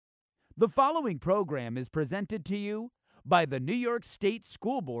The following program is presented to you by the New York State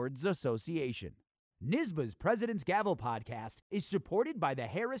School Boards Association. NYSSBA's President's Gavel podcast is supported by the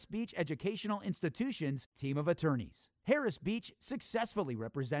Harris Beach Educational Institution's team of attorneys. Harris Beach successfully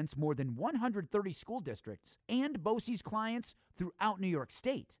represents more than 130 school districts and BOCES clients throughout New York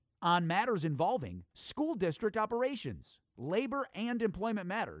State on matters involving school district operations, labor and employment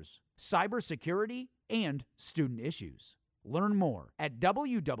matters, cybersecurity, and student issues. Learn more at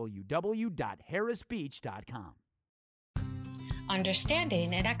www.harrisbeach.com.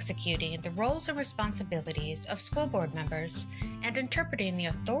 Understanding and executing the roles and responsibilities of school board members and interpreting the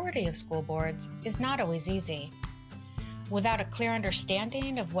authority of school boards is not always easy. Without a clear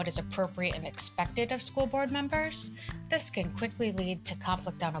understanding of what is appropriate and expected of school board members, this can quickly lead to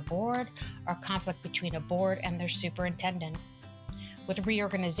conflict on a board or conflict between a board and their superintendent. With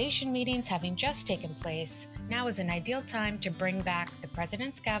reorganization meetings having just taken place, now is an ideal time to bring back the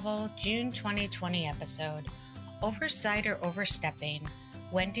President's Gavel June 2020 episode, Oversight or Overstepping,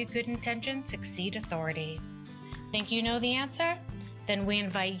 When Do Good Intentions Exceed Authority? Think you know the answer? Then we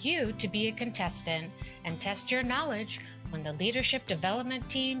invite you to be a contestant and test your knowledge when the Leadership Development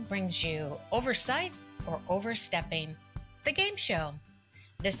Team brings you Oversight or Overstepping, the game show.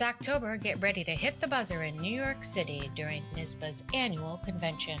 This October, get ready to hit the buzzer in New York City during NYSSBA's annual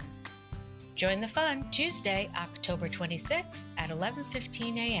convention. Join the fun Tuesday, October 26th at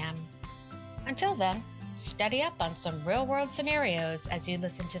 11:15 a.m. Until then, study up on some real-world scenarios as you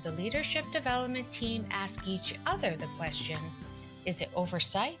listen to the Leadership Development Team ask each other the question, is it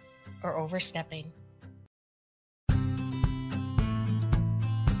oversight or overstepping?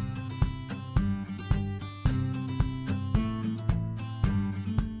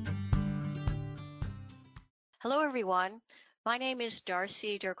 Hello, everyone. My name is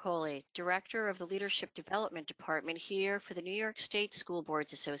Darcy Dercoli, Director of the Leadership Development Department here for the New York State School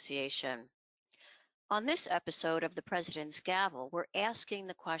Boards Association. On this episode of the President's Gavel, we're asking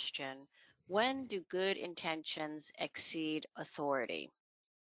the question, when do good intentions exceed authority?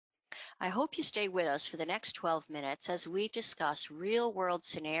 I hope you stay with us for the next 12 minutes as we discuss real-world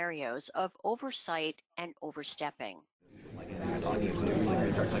scenarios of oversight and overstepping.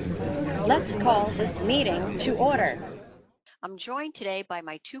 Let's call this meeting to order. I'm joined today by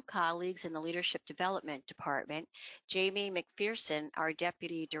my two colleagues in the Leadership Development Department, Jamie McPherson, our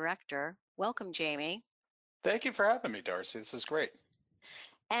Deputy Director. Welcome, Jamie. Thank you for having me, Darcy. This is great.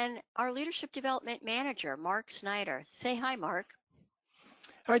 And our Leadership Development Manager, Mark Snyder. Say hi, Mark.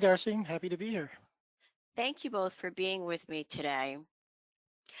 Hi, Darcy. Happy to be here. Thank you both for being with me today.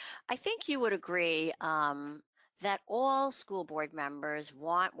 I think you would agree that all school board members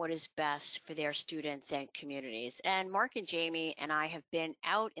want what is best for their students and communities. And Mark and Jamie and I have been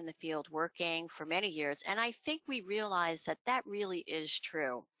out in the field working for many years, and I think we realize that that really is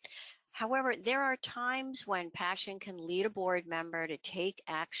true. However, there are times when passion can lead a board member to take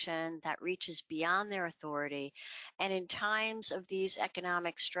action that reaches beyond their authority. And in times of these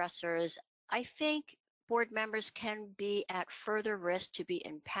economic stressors, I think board members can be at further risk to be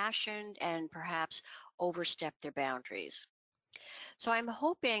impassioned and perhaps overstep their boundaries. So I'm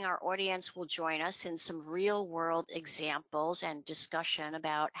hoping our audience will join us in some real-world examples and discussion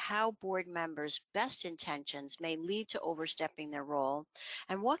about how board members' best intentions may lead to overstepping their role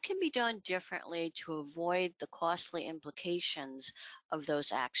and what can be done differently to avoid the costly implications of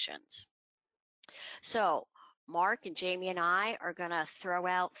those actions. So Mark and Jamie and I are going to throw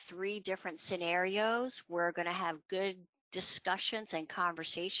out 3 different scenarios. We're going to have good discussions and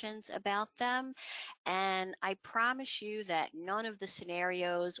conversations about them. And I promise you that none of the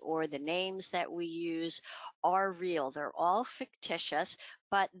scenarios or the names that we use are real. They're all fictitious,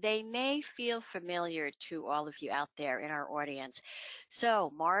 but they may feel familiar to all of you out there in our audience.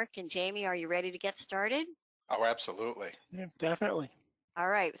 So Mark and Jamie, are you ready to get started? Oh, absolutely. Yeah, definitely. All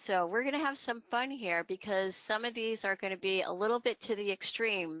right, so we're going to have some fun here because some of these are going to be a little bit to the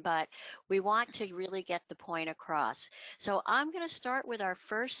extreme, but we want to really get the point across. So I'm going to start with our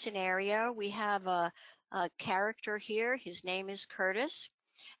first scenario. We have a character here. His name is Curtis,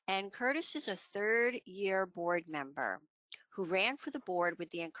 and Curtis is a third-year board member who ran for the board with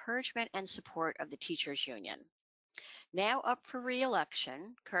the encouragement and support of the teachers union. Now up for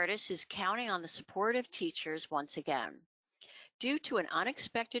re-election, Curtis is counting on the support of teachers once again. Due to an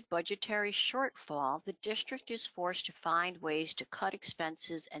unexpected budgetary shortfall, the district is forced to find ways to cut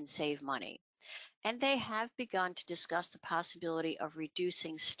expenses and save money. And they have begun to discuss the possibility of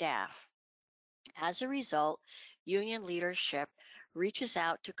reducing staff. As a result, union leadership reaches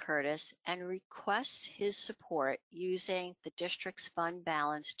out to Curtis and requests his support using the district's fund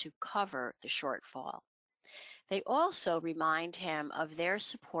balance to cover the shortfall. They also remind him of their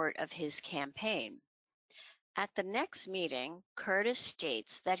support of his campaign. At the next meeting, Curtis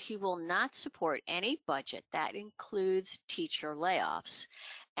states that he will not support any budget that includes teacher layoffs,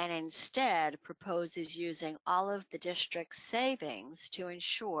 and instead proposes using all of the district's savings to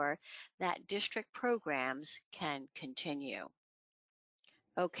ensure that district programs can continue.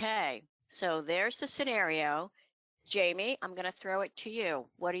 Okay, so there's the scenario. Jamie, I'm going to throw it to you.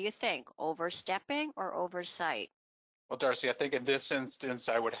 What do you think? Overstepping or oversight? Well, Darcy, I think in this instance,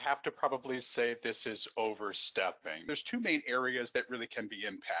 I would have to probably say this is overstepping. There's two main areas that really can be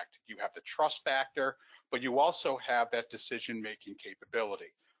impacted. You have the trust factor, but you also have that decision-making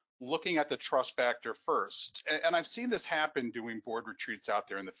capability. Looking at the trust factor first, and I've seen this happen doing board retreats out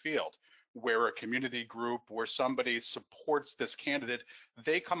there in the field, where a community group or somebody supports this candidate,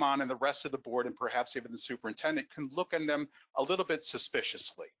 they come on and the rest of the board and perhaps even the superintendent can look at them a little bit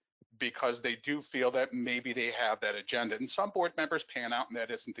suspiciously, because they do feel that maybe they have that agenda. And some board members pan out and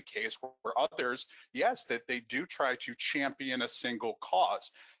that isn't the case, where others, yes, that they do try to champion a single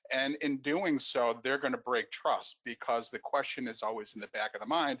cause. And in doing so, they're going to break trust, because the question is always in the back of the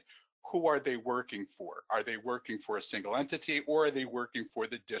mind, who are they working for? Are they working for a single entity, or are they working for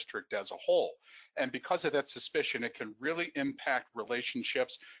the district as a whole? And because of that suspicion, it can really impact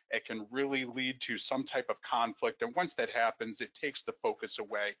relationships. It can really lead to some type of conflict. And once that happens, it takes the focus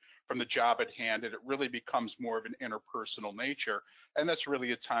away from the job at hand, and it really becomes more of an interpersonal nature. And that's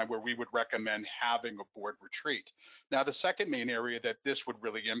really a time where we would recommend having a board retreat. Now, the second main area that this would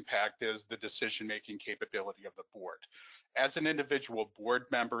really impact is the decision-making capability of the board. As an individual board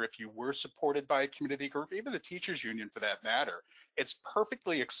member, if you were supported by a community group, even the teachers union for that matter, it's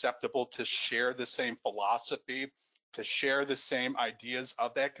perfectly acceptable to share the same philosophy, to share the same ideas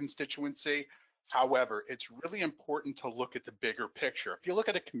of that constituency. However, it's really important to look at the bigger picture. If you look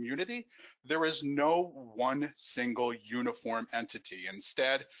at a community, there is no one single uniform entity.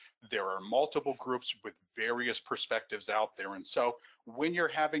 Instead, there are multiple groups with various perspectives out there. And so when you're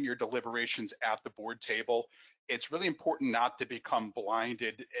having your deliberations at the board table, it's really important not to become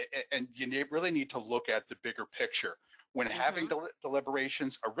blinded, and you really need to look at the bigger picture. When having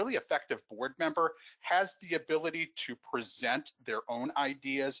deliberations, a really effective board member has the ability to present their own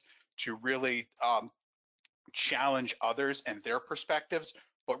ideas, to really challenge others and their perspectives.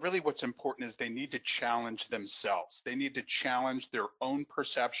 But really what's important is they need to challenge themselves. They need to challenge their own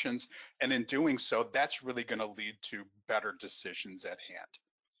perceptions. And in doing so, that's really going to lead to better decisions at hand.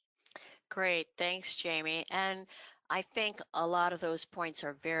 Great, thanks, Jamie. And I think a lot of those points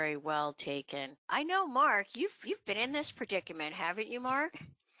are very well taken. I know, Mark, you've been in this predicament, haven't you, Mark?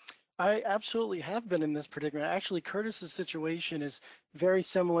 I absolutely have been in this predicament. Actually, Curtis's situation is very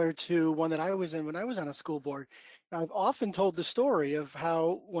similar to one that I was in when I was on a school board. I've often told the story of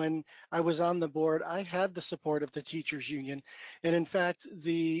how when I was on the board, I had the support of the teachers union. And in fact,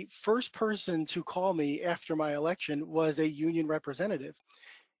 the first person to call me after my election was a union representative.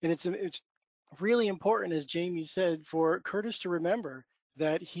 And it's really important, as Jamie said, for Curtis to remember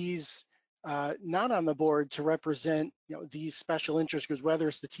that he's not on the board to represent, these special interest groups, whether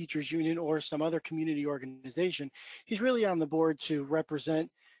it's the teachers union or some other community organization. He's really on the board to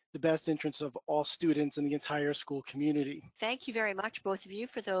represent the best interests of all students in the entire school community. Thank you very much, both of you,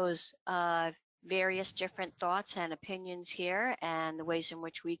 for those various different thoughts and opinions here, and the ways in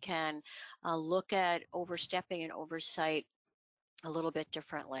which we can look at overstepping and oversight a little bit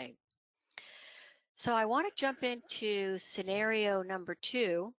differently. So I want to jump into scenario number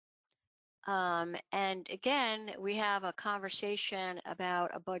 2. And again, we have a conversation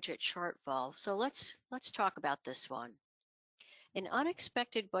about a budget shortfall. So let's talk about this one. An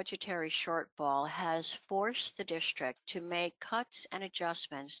unexpected budgetary shortfall has forced the district to make cuts and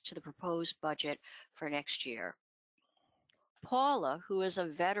adjustments to the proposed budget for next year. Paula, who is a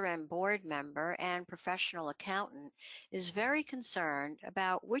veteran board member and professional accountant, is very concerned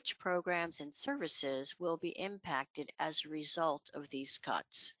about which programs and services will be impacted as a result of these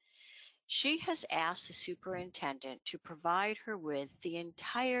cuts. She has asked the superintendent to provide her with the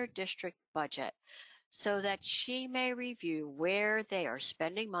entire district budget so that she may review where they are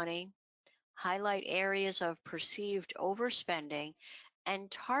spending money, highlight areas of perceived overspending, and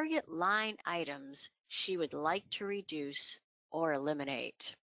target line items she would like to reduce or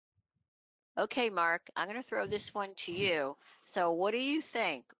eliminate. Okay, Mark, I'm going to throw this one to you. So what do you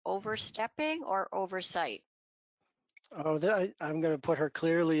think, overstepping or oversight? Oh, I'm going to put her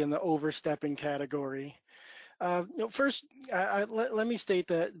clearly in the overstepping category. First, let me state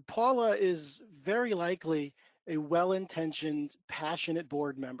that Paula is very likely a well-intentioned, passionate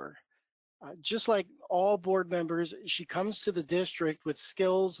board member. Just like all board members, she comes to the district with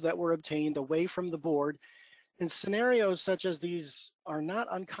skills that were obtained away from the board, And scenarios such as these are not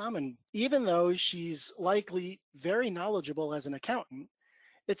uncommon. Even though she's likely very knowledgeable as an accountant,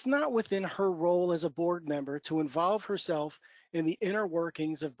 it's not within her role as a board member to involve herself in the inner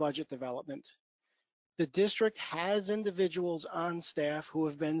workings of budget development. The district has individuals on staff who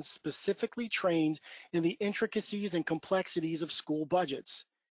have been specifically trained in the intricacies and complexities of school budgets.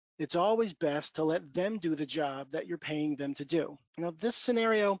 It's always best to let them do the job that you're paying them to do. Now, this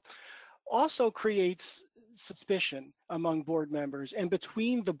scenario also creates suspicion among board members and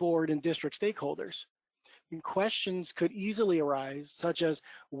between the board and district stakeholders. And questions could easily arise, such as,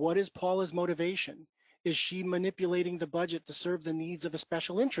 what is Paula's motivation? Is she manipulating the budget to serve the needs of a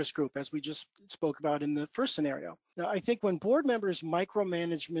special interest group, as we just spoke about in the first scenario? Now, I think when board members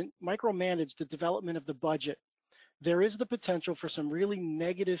micromanage the development of the budget, there is the potential for some really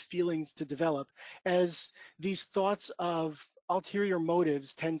negative feelings to develop, as these thoughts of ulterior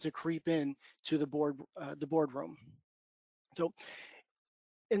motives tend to creep in to the boardroom. So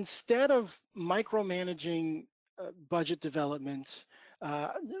instead of micromanaging budget development,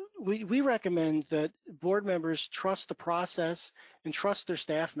 we recommend that board members trust the process and trust their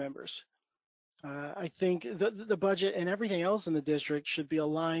staff members. I think the budget and everything else in the district should be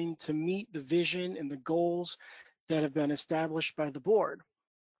aligned to meet the vision and the goals that have been established by the board.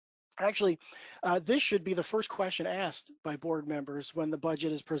 Actually, this should be the first question asked by board members when the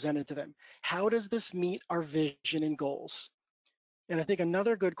budget is presented to them. How does this meet our vision and goals? And I think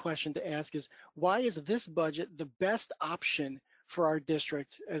another good question to ask is, why is this budget the best option for our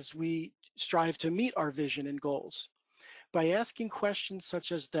district as we strive to meet our vision and goals? By asking questions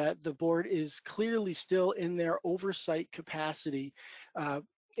such as that, the board is clearly still in their oversight capacity,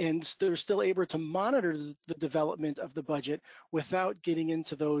 and they're still able to monitor the development of the budget without getting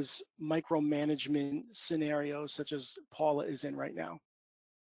into those micromanagement scenarios such as Paula is in right now.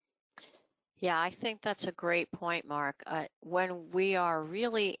 Yeah, I think that's a great point, Mark. When we are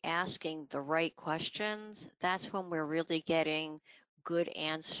really asking the right questions, that's when we're really getting good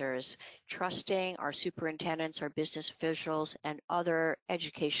answers. Trusting our superintendents, our business officials, and other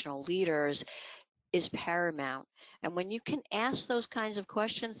educational leaders is paramount. And when you can ask those kinds of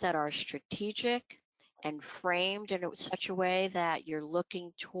questions that are strategic and framed in such a way that you're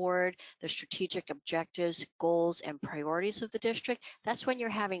looking toward the strategic objectives, goals, and priorities of the district, that's when you're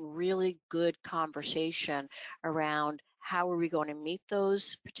having really good conversation around how are we going to meet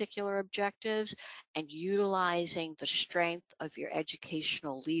those particular objectives and utilizing the strength of your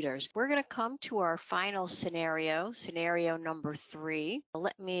educational leaders. We're going to come to our final scenario, scenario number 3.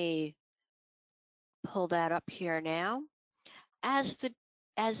 Let me pull that up here now. As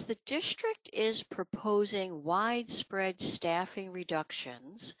the district is proposing widespread staffing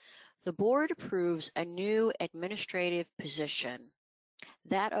reductions, the board approves a new administrative position,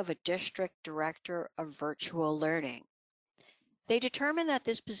 that of a district director of virtual learning. They determine that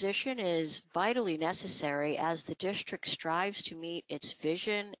this position is vitally necessary as the district strives to meet its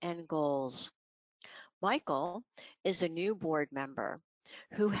vision and goals. Michael is a new board member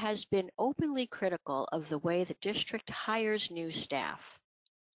who has been openly critical of the way the district hires new staff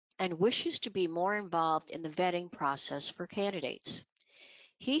and wishes to be more involved in the vetting process for candidates.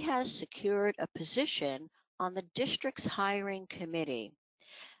 He has secured a position on the district's hiring committee,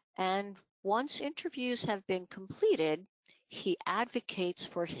 and once interviews have been completed, he advocates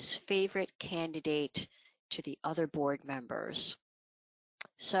for his favorite candidate to the other board members.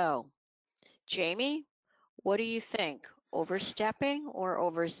 So, Jamie, what do you think? Overstepping or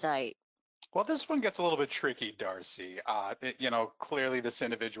oversight? Well, this one gets a little bit tricky, Darcy. Clearly this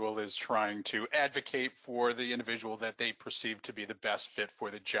individual is trying to advocate for the individual that they perceive to be the best fit for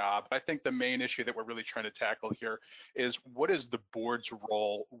the job. I think the main issue that we're really trying to tackle here is, what is the board's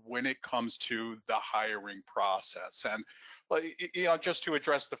role when it comes to the hiring process? And just to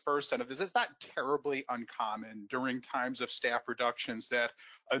address the first end of this, it's not terribly uncommon during times of staff reductions that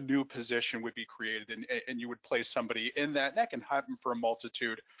a new position would be created and you would place somebody in that. And that can happen for a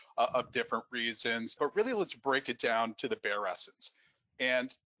multitude of different reasons. But really, let's break it down to the bare essence.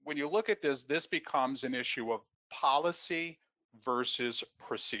 And when you look at this, this becomes an issue of policy versus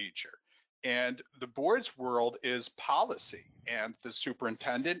procedure. And the board's world is policy, and the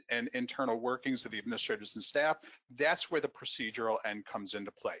superintendent and internal workings of the administrators and staff, that's where the procedural end comes into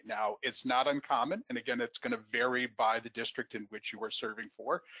play. Now, it's not uncommon, and again, it's going to vary by the district in which you are serving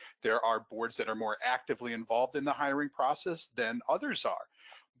for. There are boards that are more actively involved in the hiring process than others are.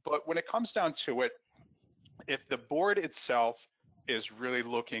 But when it comes down to it, if the board itself is really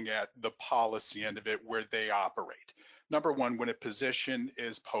looking at the policy end of it, where they operate, number one, when a position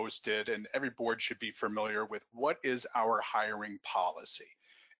is posted, and every board should be familiar with, what is our hiring policy?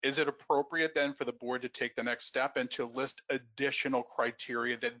 Is it appropriate then for the board to take the next step and to list additional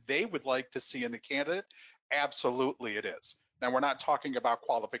criteria that they would like to see in the candidate? Absolutely it is. Now, we're not talking about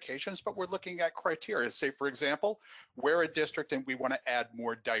qualifications, but we're looking at criteria. Say, for example, we're a district and we want to add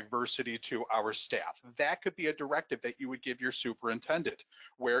more diversity to our staff. That could be a directive that you would give your superintendent,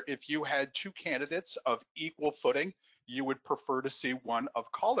 where if you had two candidates of equal footing, you would prefer to see one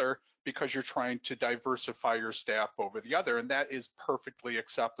of color because you're trying to diversify your staff over the other, and that is perfectly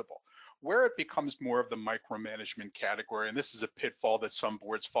acceptable. Where it becomes more of the micromanagement category, and this is a pitfall that some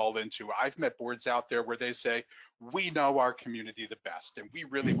boards fall into. I've met boards out there where they say, we know our community the best, and we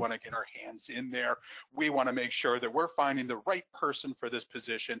really want to get our hands in there. We want to make sure that we're finding the right person for this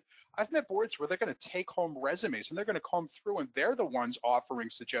position. I've met boards where they're going to take home resumes and they're going to comb through, and they're the ones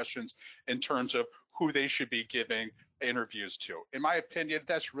offering suggestions in terms of who they should be giving interviews to. In my opinion,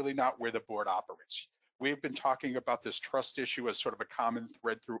 that's really not where the board operates. We've been talking about this trust issue as sort of a common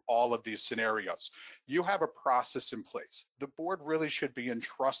thread through all of these scenarios. You have a process in place. The board really should be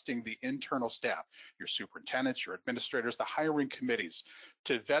entrusting the internal staff, your superintendents, your administrators, the hiring committees,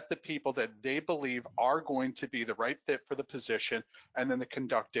 to vet the people that they believe are going to be the right fit for the position, and then to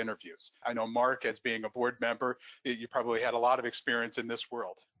conduct interviews. I know, Mark, as being a board member, you probably had a lot of experience in this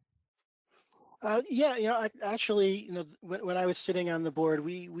world. When I was sitting on the board,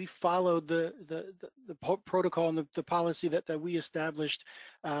 we followed the protocol and the policy that we established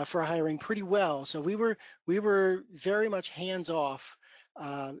for hiring pretty well. So we were very much hands off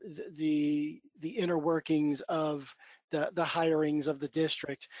the inner workings of the hirings of the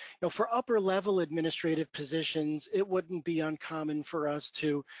district. For upper level administrative positions, it wouldn't be uncommon for us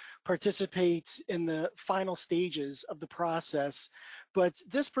to participate in the final stages of the process. But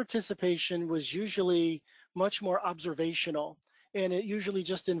this participation was usually much more observational, and it usually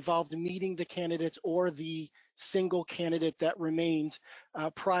just involved meeting the candidates or the single candidate that remained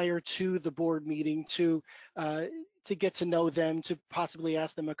prior to the board meeting to get to know them, to possibly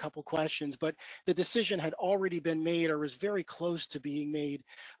ask them a couple questions. But the decision had already been made or was very close to being made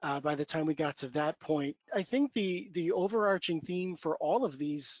by the time we got to that point. I think the overarching theme for all of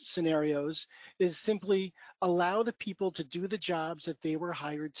these scenarios is simply allow the people to do the jobs that they were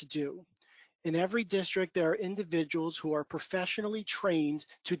hired to do. In every district, there are individuals who are professionally trained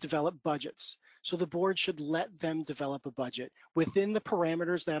to develop budgets. So the board should let them develop a budget within the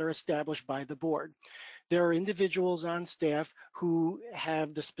parameters that are established by the board. There are individuals on staff who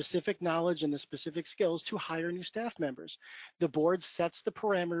have the specific knowledge and the specific skills to hire new staff members. The board sets the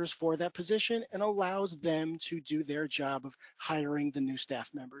parameters for that position and allows them to do their job of hiring the new staff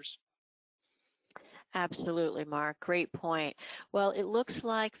members. Absolutely, Mark. Great point. Well, it looks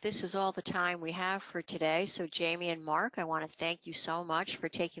like this is all the time we have for today. So Jamie and Mark, I want to thank you so much for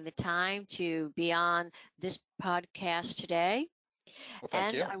taking the time to be on this podcast today. Well,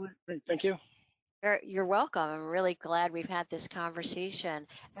 thank you. Thank you. You're welcome. I'm really glad we've had this conversation.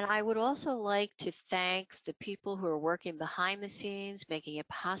 And I would also like to thank the people who are working behind the scenes, making it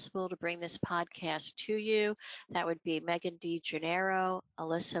possible to bring this podcast to you. That would be Megan DiGennaro,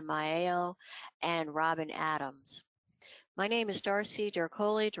 Alyssa Maeo, and Robin Adams. My name is Darcy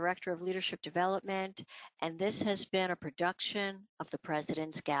Dercoli, Director of Leadership Development, and this has been a production of the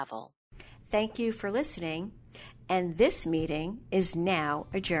President's Gavel. Thank you for listening, and this meeting is now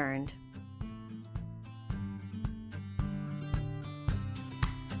adjourned.